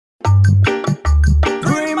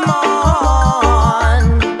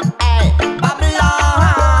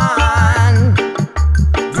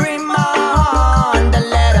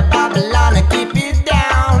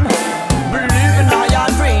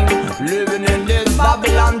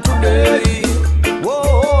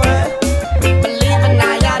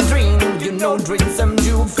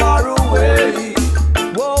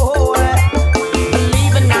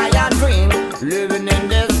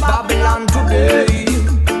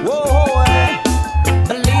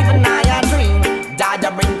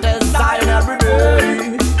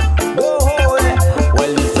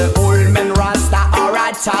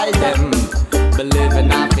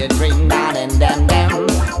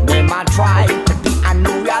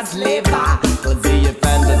just live. Cause the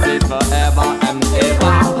fantasy forever and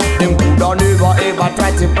ever. Them who don't ever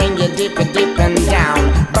try to bring you deep and down.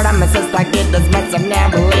 But I'm a sister, get this mess and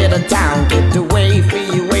never let it down. Get away,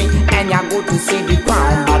 feel away, and you go to see the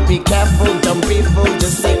ground. But be careful, don't be fool,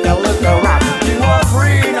 just take a look around. You are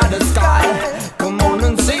free in the sky, come on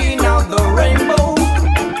and see now the rainbow.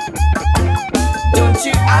 Don't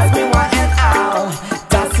you ask me why and how,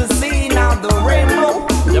 just to see now the rainbow.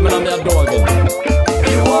 Yeah, man, I'm there dogging.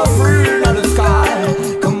 You are free in the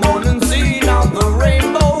sky, come on and see now the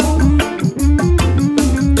rainbow.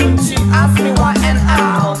 Don't you ask me why and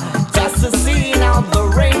how, just to see now the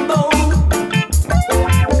rainbow.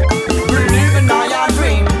 We're living on your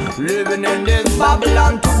dream, living in this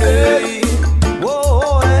Babylon today.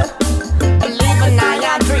 Whoa, living on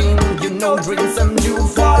your dream, you know dreams some too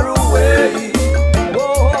far away.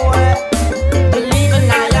 Whoa, living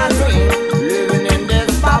on your dream, living in this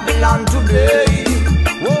Babylon today.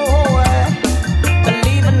 Whoa,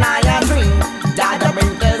 living on your dream, that I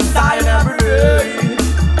bring desire every day.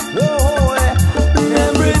 Whoa,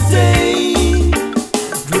 every day,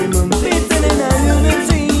 dream of peace and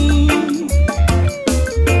unity.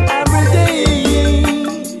 Every day,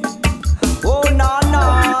 oh no no,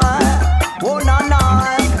 oh no no.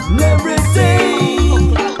 Every day,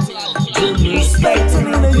 dream respect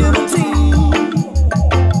and unity.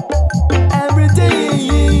 Every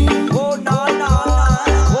day, oh no no.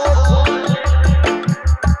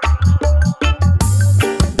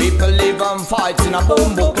 People live and fight in a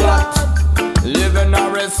bumbo clot, living a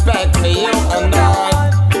respect for you and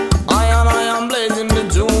I am blazing the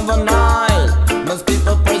juvenile. Most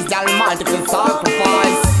people praise the Almighty for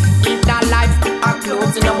sacrifice. If that life are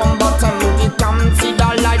close in a one bottom, you come see the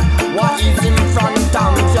light. What is in front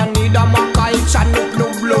of you? Need a culture, no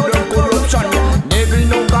blood and corruption. Devil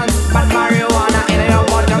no guns, but marijuana in your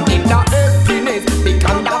bottom. Keep the emptiness,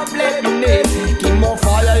 become the flaminess. Keep more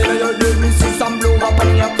fire in your deadly system, blow up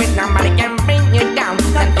on your feet. Nobody can bring you down,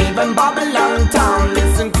 not even Babylon town.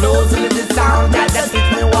 Listen closely to the sound, that teach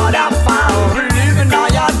me what I found. Living on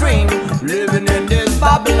your dream, living in this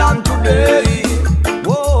Babylon today.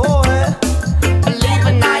 Whoa,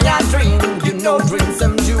 living on your dream, you know dreams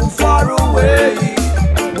some too far away.